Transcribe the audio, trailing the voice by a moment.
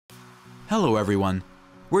Hello everyone,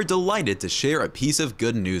 we're delighted to share a piece of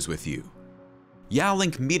good news with you.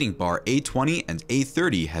 Yealink MeetingBar A20 and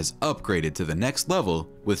A30 has upgraded to the next level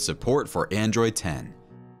with support for Android 10.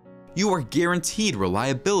 You are guaranteed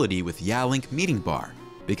reliability with Yealink MeetingBar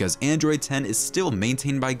because Android 10 is still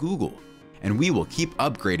maintained by Google, and we will keep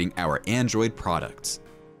upgrading our Android products.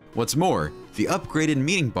 What's more, the upgraded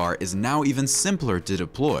MeetingBar is now even simpler to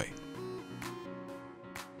deploy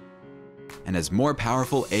and has more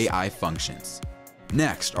powerful AI functions.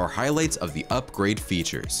 Next are highlights of the upgrade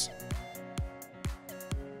features.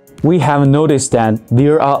 We have noticed that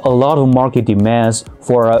there are a lot of market demands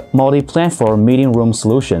for a multi-platform meeting room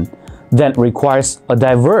solution that requires a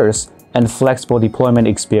diverse and flexible deployment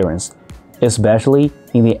experience, especially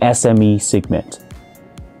in the SME segment.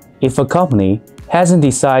 If a company hasn't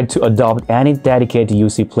decided to adopt any dedicated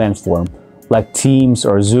UC platform like Teams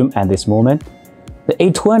or Zoom at this moment, the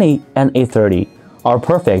A20 and A30 are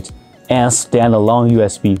perfect as standalone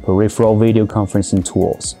USB peripheral video conferencing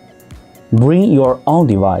tools. Bring your own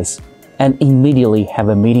device and immediately have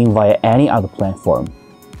a meeting via any other platform.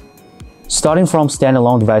 Starting from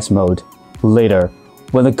standalone device mode, later,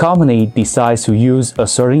 when the company decides to use a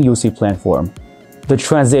certain UC platform, the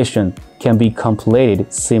transition can be completed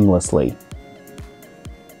seamlessly.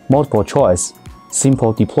 Multiple choice,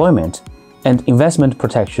 simple deployment, and investment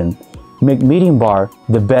protection make MeetingBar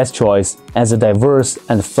the best choice as a diverse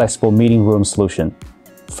and flexible meeting room solution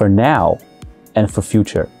for now and for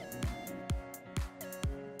future.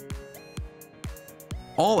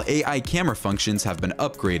 All AI camera functions have been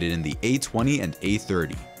upgraded in the A20 and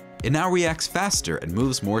A30. It now reacts faster and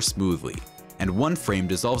moves more smoothly, and one frame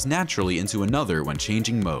dissolves naturally into another when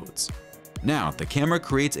changing modes. Now, the camera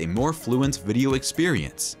creates a more fluent video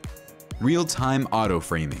experience. Real-time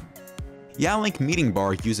auto-framing. Yealink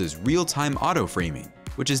MeetingBar uses real-time auto-framing,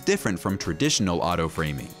 which is different from traditional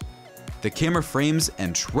auto-framing. The camera frames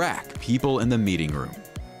and track people in the meeting room.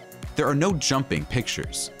 There are no jumping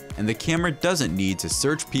pictures, and the camera doesn't need to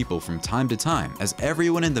search people from time to time as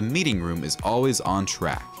everyone in the meeting room is always on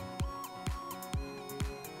track.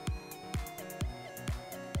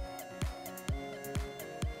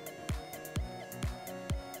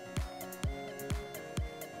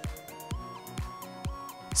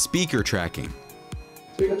 Speaker tracking.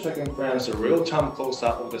 Speaker tracking frames a real-time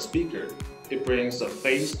close-up of the speaker. It brings a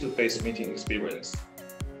face-to-face meeting experience.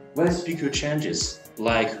 When speaker changes,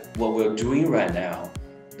 like what we're doing right now,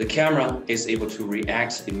 the camera is able to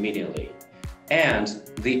react immediately, and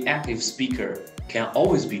the active speaker can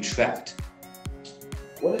always be tracked.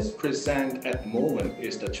 What is present at the moment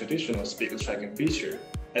is the traditional speaker tracking feature.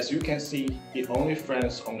 As you can see, it only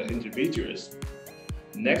frames on the individuals.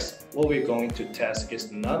 Next, what we're going to test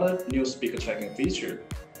is another new speaker tracking feature.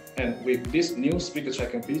 And with this new speaker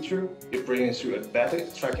tracking feature, it brings you a better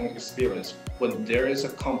tracking experience when there is a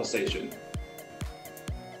conversation.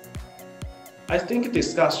 I think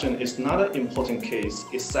discussion is not an important case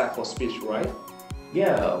except for speech, right?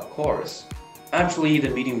 Yeah, of course. Actually, the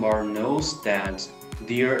MeetingBar knows that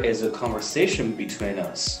there is a conversation between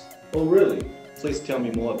us. Oh really? Please tell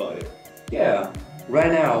me more about it. Yeah,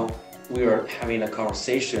 right now we are having a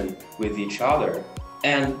conversation with each other,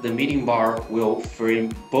 and the MeetingBar will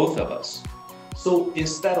frame both of us. So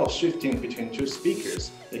instead of shifting between two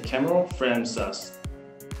speakers, the camera frames us.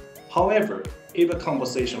 However, if a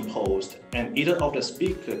conversation paused and either of the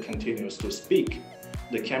speaker continues to speak,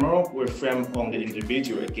 the camera will frame on the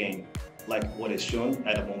individual again, like what is shown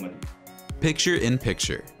at the moment.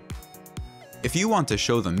 Picture-in-picture. If you want to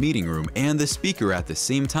show the meeting room and the speaker at the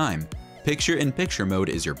same time, picture-in-picture mode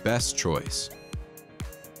is your best choice.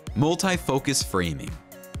 Multi-focus framing.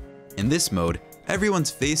 In this mode,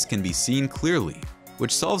 everyone's face can be seen clearly,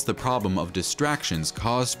 which solves the problem of distractions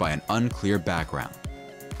caused by an unclear background.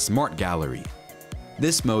 Smart Gallery.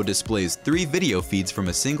 This mode displays 3 video feeds from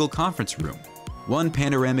a single conference room, 1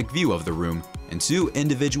 panoramic view of the room, and 2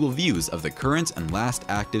 individual views of the current and last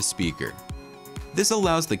active speaker. This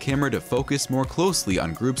allows the camera to focus more closely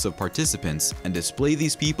on groups of participants and display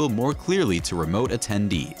these people more clearly to remote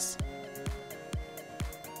attendees.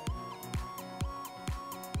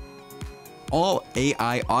 All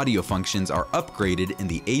AI audio functions are upgraded in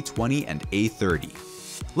the A20 and A30.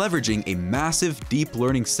 Leveraging a massive deep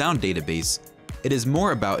learning sound database, it is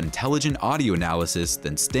more about intelligent audio analysis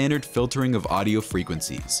than standard filtering of audio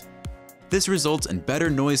frequencies. This results in better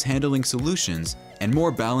noise handling solutions and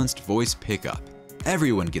more balanced voice pickup.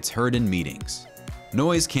 Everyone gets heard in meetings.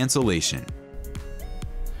 Noise cancellation.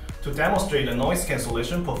 To demonstrate the noise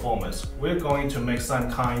cancellation performance, we're going to make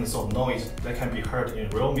some kinds of noise that can be heard in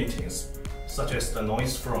real meetings, such as the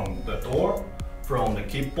noise from the door, from the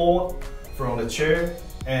keyboard, from the chair,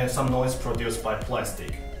 and some noise produced by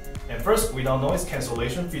plastic. And first, without noise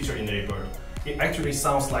cancellation feature enabled, it actually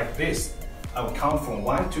sounds like this. I will count from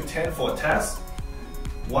 1 to 10 for a test.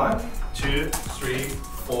 1, 2, 3,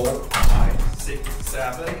 4, 5, 6,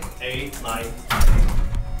 7, 8, 9, 10.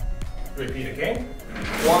 Repeat again. 1, 2,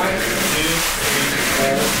 3,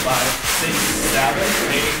 4, 5, 6, 7,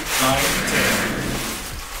 8, 9,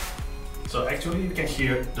 10. So actually you can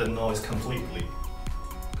hear the noise completely.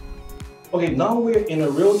 Okay, now we're in a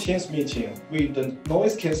real Teams meeting with the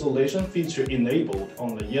noise cancellation feature enabled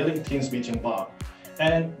on the Yealink Teams meeting bar.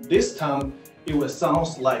 And this time it will sound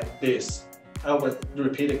like this. I will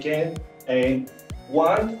repeat again. And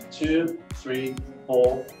 1, 2, 3,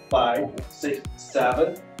 4, 5, 6,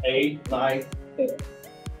 7, 8, 9, 10.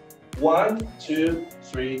 1, 2,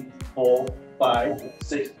 3, 4, 5,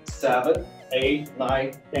 6, 7, 8,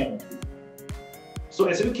 9, 10. So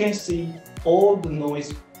as you can see, all the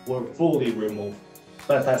noise were fully removed.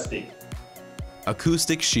 Fantastic.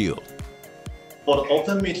 Acoustic shield. For the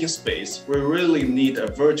open meeting space, we really need a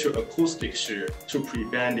virtual acoustic shield to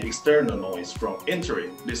prevent the external noise from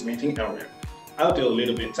entering this meeting area. I'll do a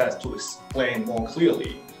little bit test to explain more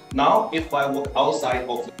clearly. Now, if I walk outside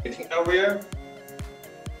of the meeting area,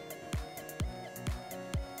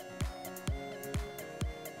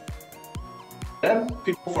 then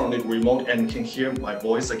people from the remote end can hear my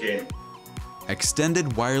voice again.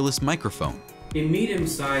 Extended wireless microphone. In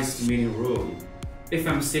medium-sized meeting room, if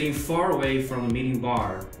I'm sitting far away from the meeting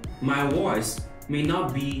bar, my voice may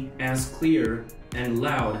not be as clear and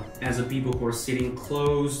loud as the people who are sitting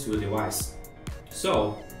close to the device.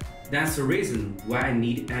 So that's the reason why I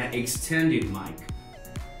need an extended mic.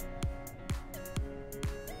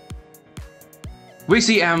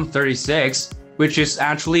 VCM36, which is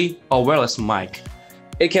actually a wireless mic.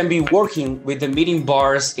 It can be working with the meeting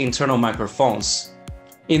bar's internal microphones.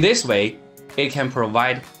 In this way, it can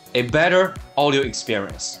provide a better audio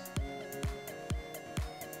experience.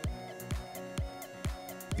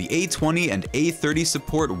 The A20 and A30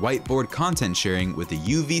 support whiteboard content sharing with the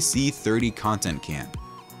UVC-30 content cam,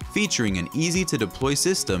 featuring an easy-to-deploy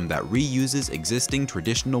system that reuses existing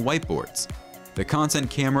traditional whiteboards. The content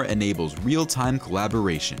camera enables real-time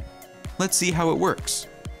collaboration. Let's see how it works.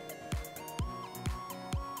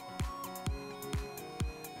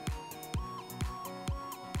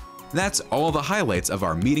 That's all the highlights of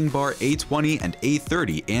our MeetingBar A20 and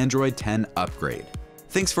A30 Android 10 upgrade.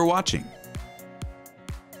 Thanks for watching.